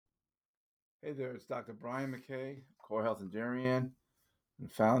Hey there, it's Dr. Brian McKay, Core Health in Darien,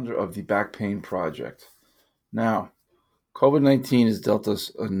 and founder of the Back Pain Project. Now, COVID 19 has dealt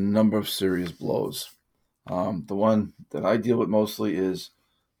us a number of serious blows. The one that I deal with mostly is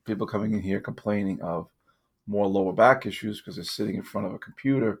people coming in here complaining of more lower back issues because they're sitting in front of a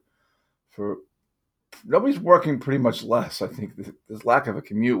computer for nobody's working pretty much less. I think there's lack of a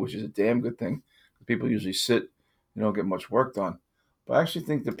commute, which is a damn good thing. People usually sit, you don't get much work done. But I actually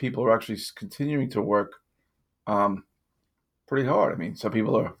think that people are actually continuing to work um, pretty hard. I mean, some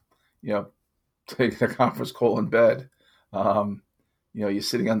people are, you know, taking a conference call in bed. Um, you're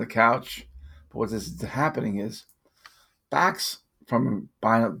sitting on the couch. But what is happening is backs, from a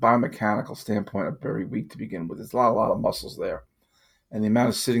biomechanical standpoint, are very weak to begin with. There's a lot of muscles there, and the amount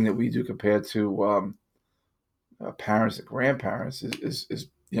of sitting that we do compared to parents and grandparents is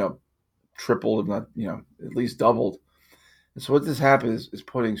tripled, if not at least doubled. And so what this happens is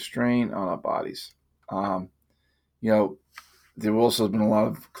putting strain on our bodies. Um, you know, there also has been a lot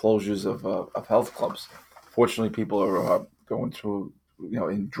of closures of health clubs. Fortunately, people are going through,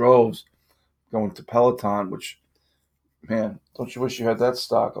 in droves, going to Peloton, which, man, don't you wish you had that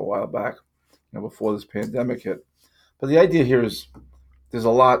stock a while back, before this pandemic hit? But the idea here is there's a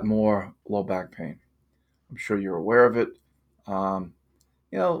lot more low back pain. I'm sure you're aware of it. Um,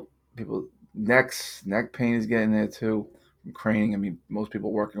 you know, people neck pain is getting there too from craning. I mean, most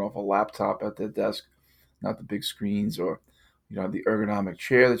people working off a laptop at their desk, not the big screens or the ergonomic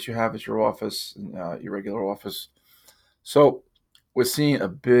chair that you have at your office, your regular office. So we're seeing a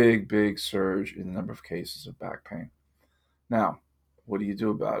big surge in the number of cases of back pain. Now, what do you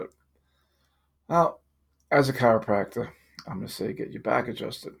do about it? Well, as a chiropractor, I'm going to say get your back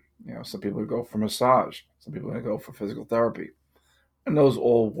adjusted. Some people go for massage, some people are going to go for physical therapy, and those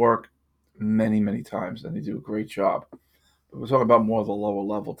all work many times, and they do a great job. But we're talking about more of the lower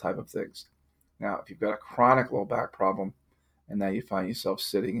level type of things. Now, if you've got a chronic low back problem, and now you find yourself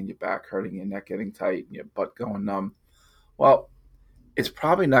sitting and your back hurting, your neck getting tight, and your butt going numb, well, it's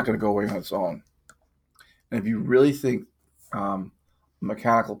probably not going to go away on its own. And if you really think a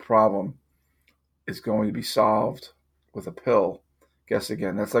mechanical problem is going to be solved with a pill, guess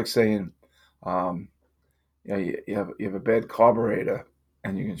again. That's like saying, um, you have a bad carburetor,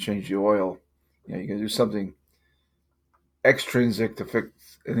 and you can change the oil. You can do something extrinsic to fix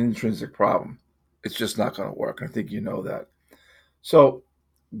an intrinsic problem. It's just not going to work. I think you know that. So,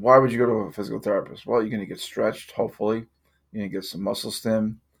 why would you go to a physical therapist? Well, you're going to get stretched, hopefully. You're going to get some muscle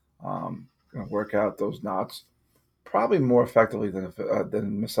stim, going to work out those knots, probably more effectively than a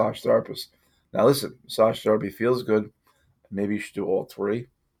massage therapist. Now, listen, massage therapy feels good. Maybe you should do all three.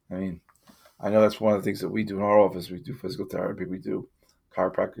 I mean, I know that's one of the things that we do in our office. We do physical therapy, we do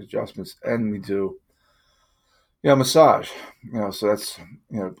chiropractic adjustments, and we do massage. So that's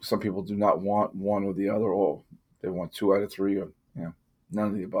some people do not want one or the other, or they want two out of three, or none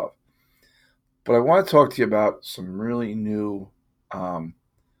of the above. But I want to talk to you about some really new,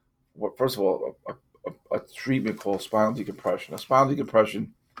 first of all, a treatment called spinal decompression. A spinal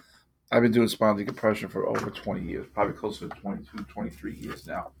decompression, I've been doing spinal decompression for over 20 years, probably closer to 22, 23 years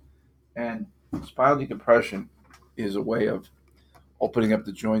now. And spinal decompression is a way of opening up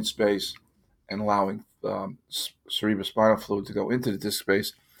the joint space and allowing cerebrospinal fluid to go into the disc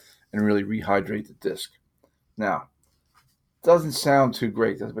space and really rehydrate the disc. Now, doesn't sound too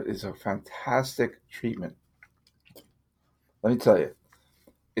great, but it's a fantastic treatment. Let me tell you,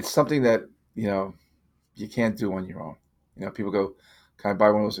 it's something that you can't do on your own. People go, "Can I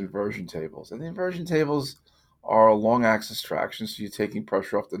buy one of those inversion tables?" And the inversion tables are a long axis traction, so you're taking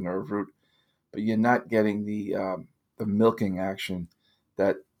pressure off the nerve root, but you're not getting the milking action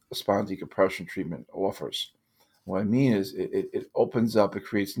that a spinal decompression treatment offers. What I mean is it opens up, it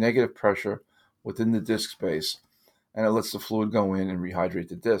creates negative pressure within the disc space, and it lets the fluid go in and rehydrate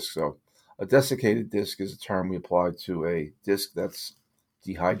the disc. So a desiccated disc is a term we apply to a disc that's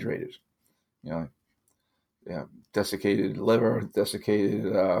dehydrated. You know, yeah, desiccated liver,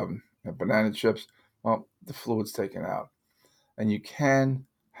 desiccated banana chips. Well, the fluid's taken out, and you can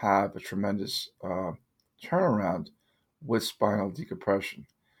have a tremendous turnaround with spinal decompression.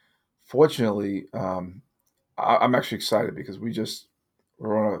 Fortunately, I'm actually excited because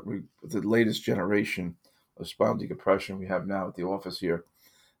we're on the latest generation of spinal decompression we have now at the office here.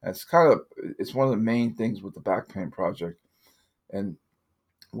 And it's one of the main things with the back pain project. And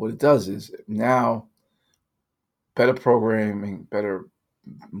what it does is now better programming,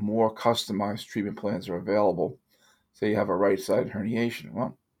 more customized treatment plans are available. Say you have a right-sided herniation.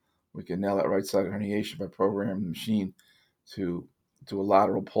 Well, we can nail that right-sided herniation by programming the machine to do a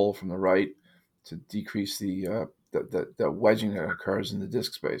lateral pull from the right to decrease the wedging that occurs in the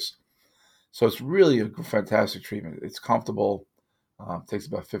disc space. So it's really a fantastic treatment. It's comfortable, takes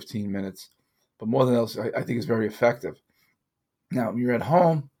about 15 minutes, but more than else, I think it's very effective. Now, when you're at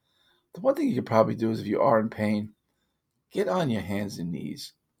home, the one thing you could probably do is if you are in pain, get on your hands and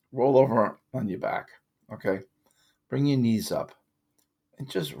knees, roll over on your back, okay? Bring your knees up and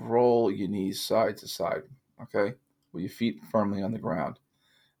just roll your knees side to side, okay? With your feet firmly on the ground.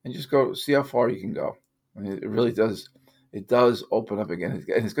 And just go see how far you can go. I mean, it really does. It does open up again, and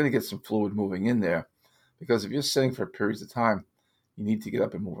it's going to get some fluid moving in there, because if you're sitting for periods of time, you need to get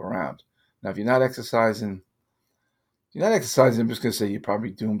up and move around. Now, if you're not exercising, I'm just going to say you're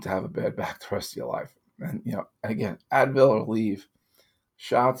probably doomed to have a bad back the rest of your life. And again, Advil or Aleve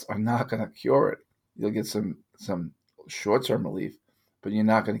shots are not going to cure it. You'll get some short-term relief, but you're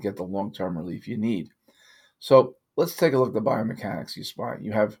not going to get the long-term relief you need. So let's take a look at the biomechanics of your spine.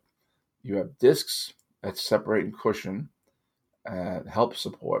 You have discs that separate and cushion and help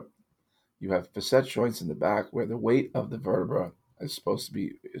support. You have facet joints in the back where the weight of the vertebra is supposed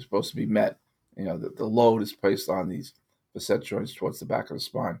to be met. The load is placed on these facet joints towards the back of the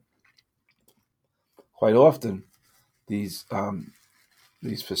spine. Quite often, these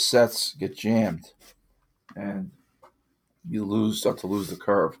facets get jammed, and you start to lose the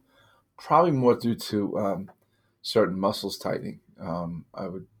curve. Probably more due to certain muscles tightening. I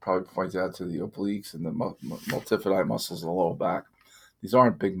would probably point out to the obliques and the multifidi muscles in the lower back. These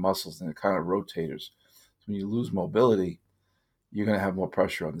aren't big muscles, and they're kind of rotators. So when you lose mobility, you're going to have more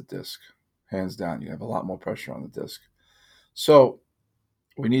pressure on the disc. Hands down, you have a lot more pressure on the disc. So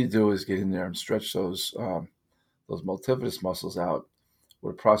what we need to do is get in there and stretch those multifidus muscles out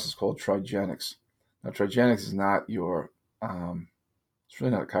with a process called trigenics. Now, trigenics is not it's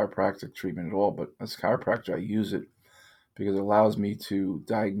really not a chiropractic treatment at all, but as a chiropractor, I use it because it allows me to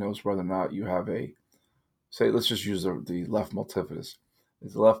diagnose whether or not you have let's just use the left multifidus.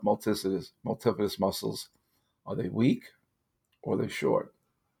 Is the left multifidus muscles, are they weak or are they short?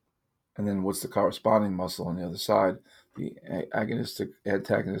 And then what's the corresponding muscle on the other side? The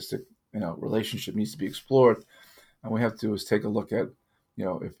agonistic-antagonistic relationship needs to be explored. And what we have to do is take a look at,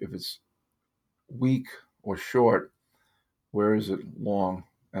 if it's weak or short, where is it long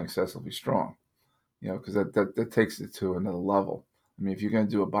and excessively strong? Because that takes it to another level. I mean, if you're going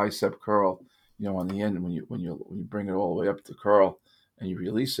to do a bicep curl, on the end, when you bring it all the way up to curl and you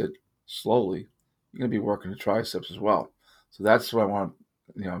release it slowly, you're going to be working the triceps as well. So that's what I want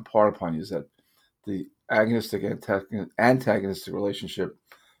to impart upon you, is that the agonistic-antagonistic relationship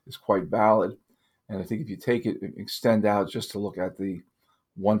is quite valid. And I think if you take it and extend out just to look at the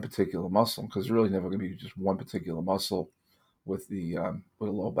one particular muscle, because it's really never going to be just one particular muscle with the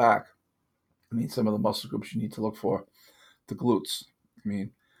low back. I mean, some of the muscle groups you need to look for, the glutes. I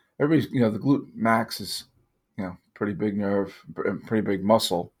mean, everybody's, the glute max is, pretty big nerve, pretty big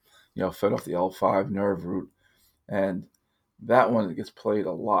muscle, fed off the L5 nerve root. And that one gets played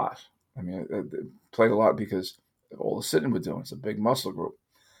a lot. I mean, it played a lot because of all the sitting we're doing. It's a big muscle group.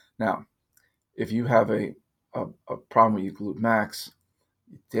 Now, if you have a problem with your glute max,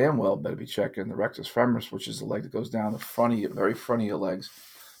 you damn well better be checking the rectus femoris, which is the leg that goes down the very front of your legs,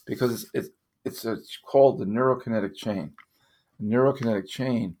 because it's called the neurokinetic chain. The neurokinetic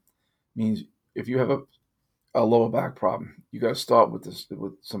chain means if you have a lower back problem, you got to start with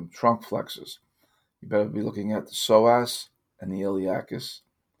some trunk flexors. You better be looking at the psoas and the iliacus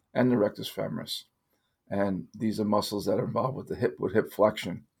and the rectus femoris, and these are muscles that are involved with hip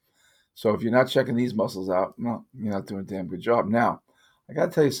flexion. So if you're not checking these muscles out, well, you're not doing a damn good job. Now, I got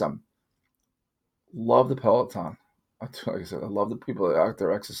to tell you something. Love the Peloton. Like I said, I love the people that are out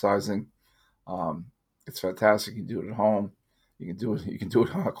there exercising. It's fantastic. You can do it at home. You can do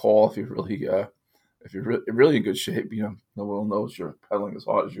it on a call if you're really in good shape. No one knows you're pedaling as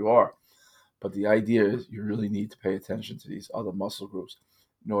hard as you are. But the idea is you really need to pay attention to these other muscle groups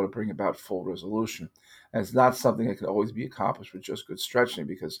in order to bring about full resolution. And it's not something that can always be accomplished with just good stretching,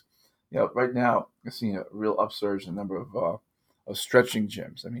 because right now I'm seeing a real upsurge in the number of stretching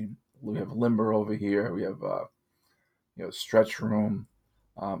gyms. I mean, we have Limber over here. We have Stretch Room.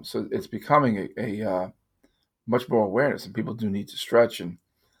 So it's becoming a much more awareness, and people do need to stretch. And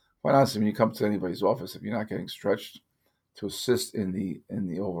quite honestly, when you come to anybody's office, if you're not getting stretched to assist in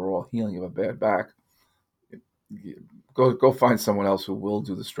the overall healing of a bad back, go find someone else who will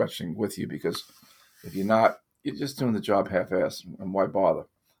do the stretching with you, because if you're not, you're just doing the job half-assed, and why bother?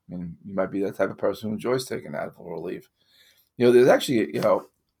 I mean, you might be that type of person who enjoys taking Advil relief. There's actually, over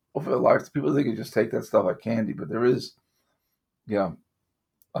the life, people think you just take that stuff like candy, but there is,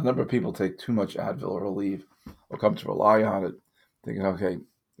 a number of people take too much Advil or Aleve, or come to rely on it, thinking, okay,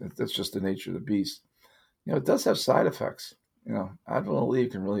 that's just the nature of the beast. It does have side effects. Advil and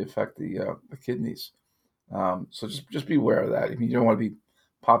Aleve can really affect the kidneys. So just be aware of that. I mean, you don't want to be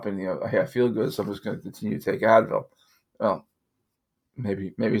popping, hey, I feel good, so I'm just going to continue to take Advil. Well,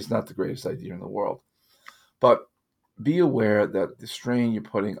 maybe it's not the greatest idea in the world. But be aware that the strain you're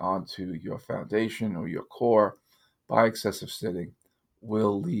putting onto your foundation or your core by excessive sitting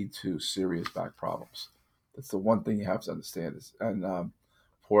will lead to serious back problems. That's the one thing you have to understand. And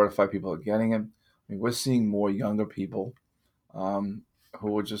 4 out of 5 people are getting it. I mean, we're seeing more younger people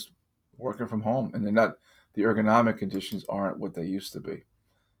who are just working from home, and the ergonomic conditions aren't what they used to be.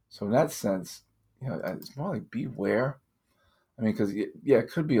 So in that sense, it's more like beware. I mean, because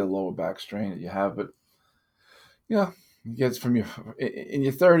it could be a lower back strain that you have, but you get from in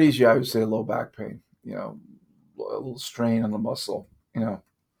your 30s, you obviously low back pain. A little strain on the muscle. And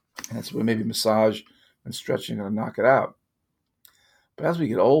that's where maybe massage and stretching are going to knock it out. But as we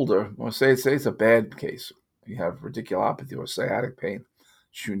get older, well, say it's a bad case. You have radiculopathy or sciatic pain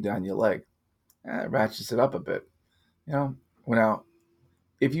shooting down your leg. It ratchets it up a bit. Now,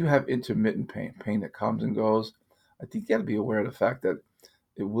 if you have intermittent pain that comes and goes, I think you got to be aware of the fact that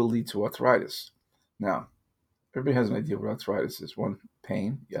it will lead to arthritis. Now, everybody has an idea what arthritis is. One,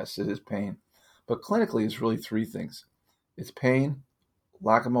 pain. Yes, it is pain. But clinically, it's really 3 things. It's pain,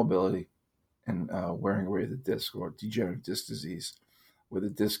 lack of mobility, and wearing away the disc or degenerative disc disease, where the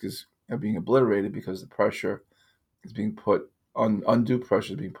disc is being obliterated because the pressure is being put on, undue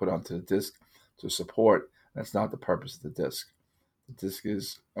pressure is being put onto the disc to support. That's not the purpose of the disc. The disc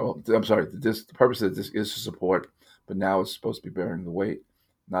is, the purpose of the disc is to support, but now it's supposed to be bearing the weight.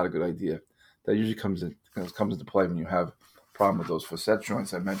 Not a good idea. That usually comes into play when you have a problem with those facet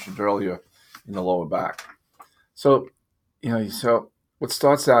joints I mentioned earlier in the lower back. So, so what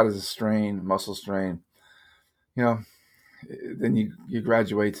starts out as a strain, muscle strain, then you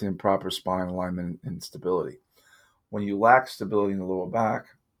graduate to improper spine alignment and stability. When you lack stability in the lower back,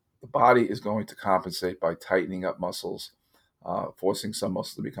 the body is going to compensate by tightening up muscles, forcing some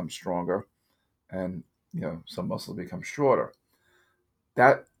muscles to become stronger, and some muscles become shorter.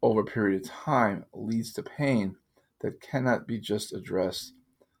 That over a period of time leads to pain that cannot be just addressed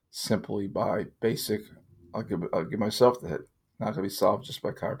simply by basic. I'll give myself the hit. Not going to be solved just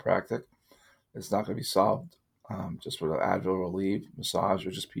by chiropractic. It's not going to be solved just with Advil or Aleve, massage,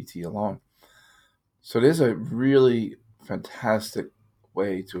 or just PT alone. So there's a really fantastic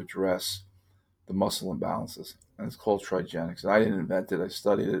way to address the muscle imbalances, and it's called Trigenics. And I didn't invent it; I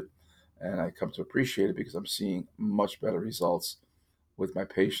studied it, and I come to appreciate it because I'm seeing much better results with my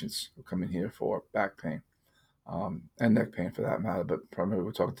patients who come in here for back pain and neck pain for that matter. But primarily,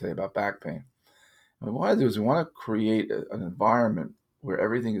 we're talking today about back pain. And what we want to do is we want to create an environment where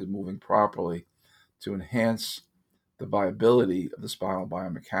everything is moving properly to enhance the viability of the spinal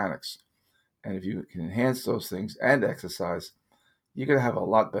biomechanics. And if you can enhance those things and exercise, you're going to have a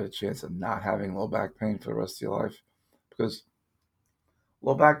lot better chance of not having low back pain for the rest of your life. Because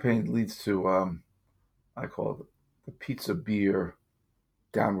low back pain leads to, I call it the pizza beer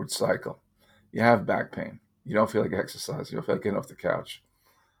downward cycle. You have back pain. You don't feel like exercising. You don't feel like getting off the couch.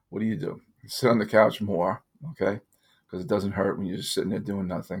 What do? You sit on the couch more, okay? Because it doesn't hurt when you're just sitting there doing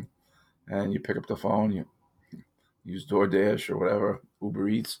nothing. And you pick up the phone, you use DoorDash or whatever, Uber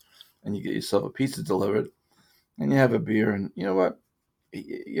Eats, and you get yourself a pizza delivered, and you have a beer, and you know what?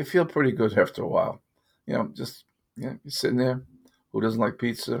 You feel pretty good after a while. You're sitting there. Who doesn't like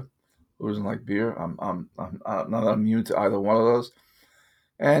pizza? Who doesn't like beer? I'm not immune to either one of those.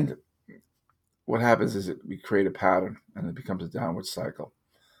 And what happens is we create a pattern, and it becomes a downward cycle.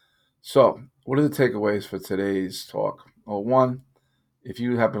 So, what are the takeaways for today's talk? Well, one, if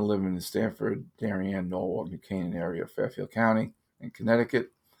you happen to live in the Stanford, Darien, Norwalk, New Canaan area of Fairfield County in Connecticut,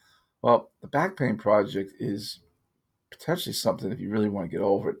 well, the Back Pain Project is potentially something if you really want to get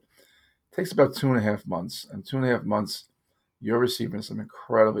over it. It takes about 2.5 months, and 2.5 months, you're receiving some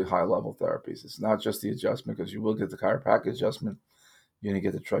incredibly high-level therapies. It's not just the adjustment, because you will get the chiropractic adjustment. You're going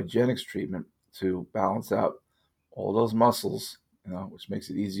to get the Trigenics treatment to balance out all those muscles, which makes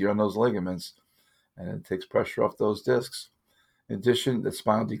it easier on those ligaments, and it takes pressure off those discs. In addition, the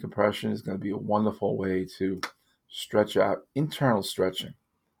spinal decompression is going to be a wonderful way to stretch out, internal stretching.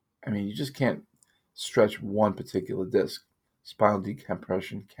 I mean, you just can't stretch one particular disc. Spinal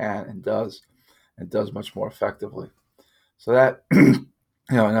decompression can and does much more effectively. So that, and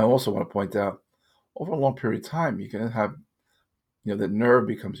I also want to point out, over a long period of time, you can have, the nerve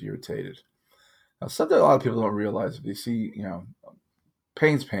becomes irritated. Now, something a lot of people don't realize, if they see,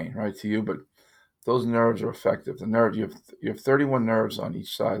 pain's pain, right, to you, but those nerves are effective. The nerve, you have 31 nerves on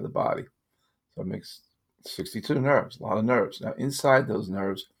each side of the body. So it makes 62 nerves, a lot of nerves. Now, inside those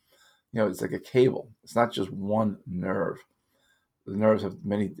nerves, it's like a cable. It's not just one nerve. The nerves have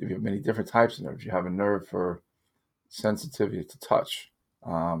you have many different types of nerves. You have a nerve for sensitivity to touch.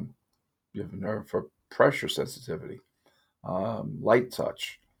 Um, you have a nerve for pressure sensitivity, light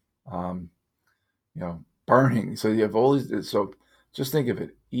touch, um, burning. So you have all these. So just think of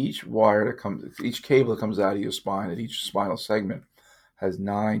it. Each cable that comes out of your spine at each spinal segment has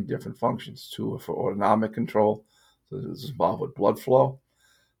 9 different functions. 2 are for autonomic control. So this is involved with blood flow.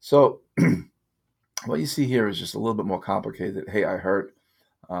 So what you see here is just a little bit more complicated. Hey, I hurt.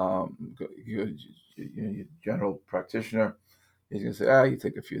 Your general practitioner, he's going to say, you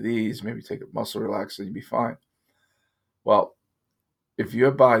take a few of these, maybe take a muscle relaxer, and you'll be fine. Well, if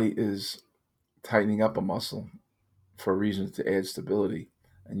your body is tightening up a muscle for a reason to add stability,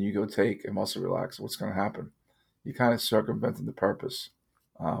 and you go take a muscle relaxer, what's going to happen? You kind of circumventing the purpose.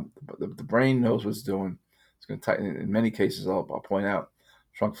 But the brain knows what it's doing. It's going to tighten. In many cases, I'll point out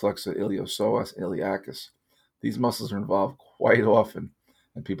trunk flexor, iliopsoas, iliacus. These muscles are involved quite often,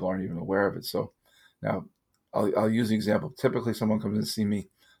 and people aren't even aware of it. So now I'll use the example. Typically, someone comes in to see me,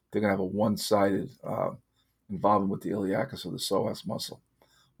 they're going to have a one-sided involvement with the iliacus or the psoas muscle.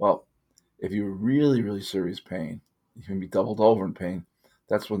 Well, if you're really, really serious pain, you can be doubled over in pain.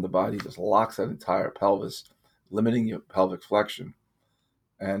 That's when the body just locks that entire pelvis, limiting your pelvic flexion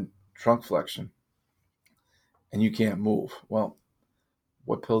and trunk flexion, and you can't move. Well,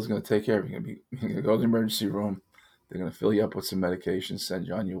 what pill is going to take care of you? You're going to go to the emergency room. They're going to fill you up with some medication, send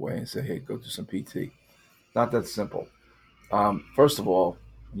you on your way, and say, hey, go do some PT. Not that simple. First of all,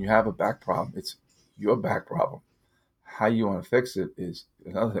 when you have a back problem, it's your back problem. How you want to fix it is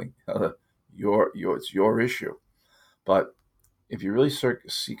another thing. It's your issue. But if you really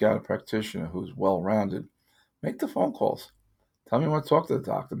seek out a practitioner who's well-rounded, make the phone calls. Tell me you want to talk to the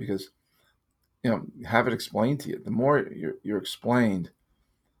doctor, because have it explained to you. The more you're explained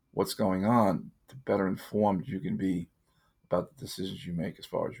what's going on, the better informed you can be about the decisions you make as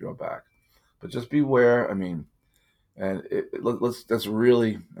far as your back. But just beware. Let's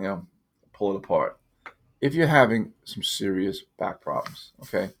really pull it apart. If you're having some serious back problems,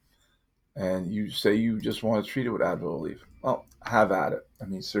 okay, and you say you just want to treat it with Advil Relief, well, have at it.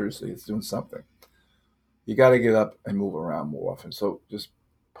 Seriously, it's doing something. You got to get up and move around more often. So just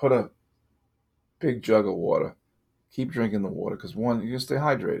put a big jug of water. Keep drinking the water, because one, you're going to stay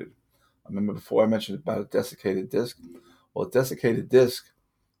hydrated. I remember before I mentioned about a desiccated disc. Well, a desiccated disc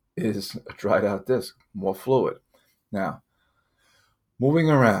is a dried out disc, more fluid. Now, moving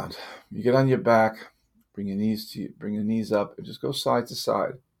around, you get on your back, bring your knees up, and just go side to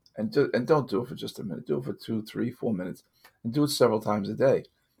side. And don't do it for just a minute. Do it for 2, 3, 4 minutes, and do it several times a day.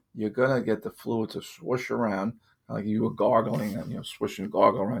 You're gonna get the fluid to swoosh around, like you were gargling, and swish and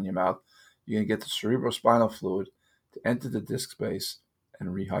gargle around your mouth. You're gonna get the cerebrospinal fluid to enter the disc space and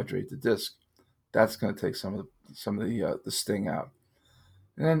rehydrate the disc. That's gonna take some of the sting out.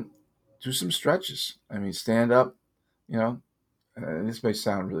 And then do some stretches. Stand up. And this may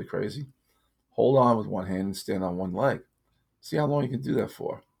sound really crazy. Hold on with one hand and stand on one leg. See how long you can do that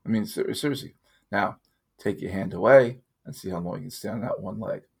for. Seriously. Now, take your hand away and see how long you can stand on that one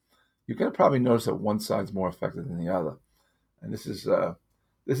leg. You're going to probably notice that one side's more effective than the other. And this is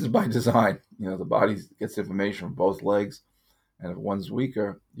by design. The body gets information from both legs. And if one's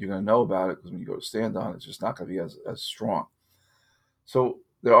weaker, you're going to know about it, because when you go to stand on it, it's just not going to be as strong. So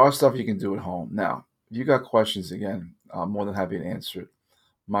there are stuff you can do at home. Now, if you got questions, again, I'm more than happy to answer it.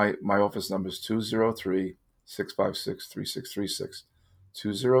 My office number is 203-656-3636.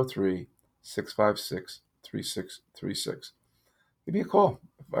 203-656-3636. Give me a call.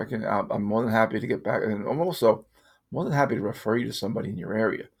 If I can, I'm more than happy to get back. And I'm also more than happy to refer you to somebody in your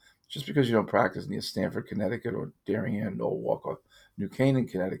area. Just because you don't practice near Stamford, Connecticut, or Darien, Norwalk, or New Canaan,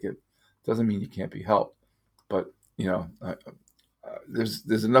 Connecticut, doesn't mean you can't be helped. But,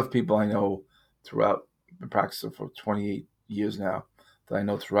 there's enough people I know throughout, been practicing for 28 years now, that I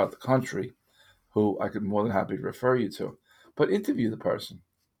know throughout the country, who I could more than happy to refer you to. But interview the person.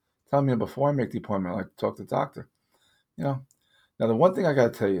 Tell me, before I make the appointment, I like to talk to the doctor. Now the one thing I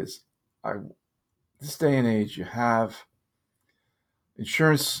got to tell you is, this day and age, you have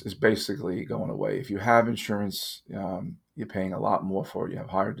insurance is basically going away. If you have insurance, you're paying a lot more for it. You have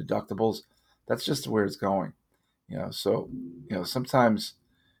higher deductibles. That's just where it's going. So sometimes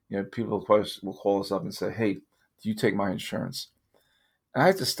people will call us up and say, hey, do you take my insurance? And I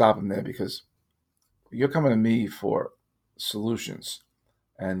have to stop them there, because you're coming to me for solutions,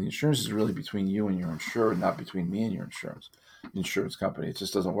 and the insurance is really between you and your insurer, not between me and your insurance company. It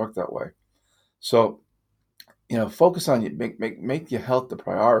just doesn't work that way. So, focus on you, make your health the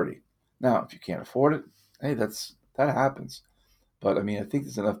priority. Now, if you can't afford it, hey, that happens. But I think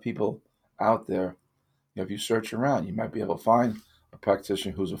there's enough people out there. If you search around, you might be able to find a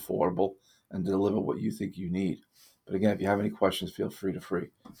practitioner who's affordable and deliver what you think you need. But again, if you have any questions, feel free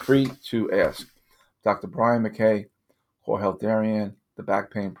to ask. Dr. Brian McKay, Core Health Darien, the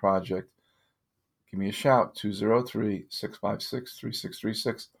Back Pain Project. Give me a shout,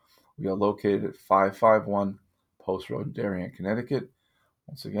 203-656-3636. We are located at 551 Post Road in Darien, Connecticut.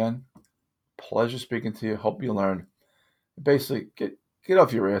 Once again, pleasure speaking to you. Hope you learn. Basically, get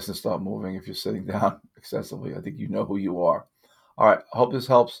off your ass and start moving if you're sitting down excessively. I think you know who you are. All right, I hope this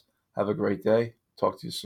helps. Have a great day. Talk to you soon.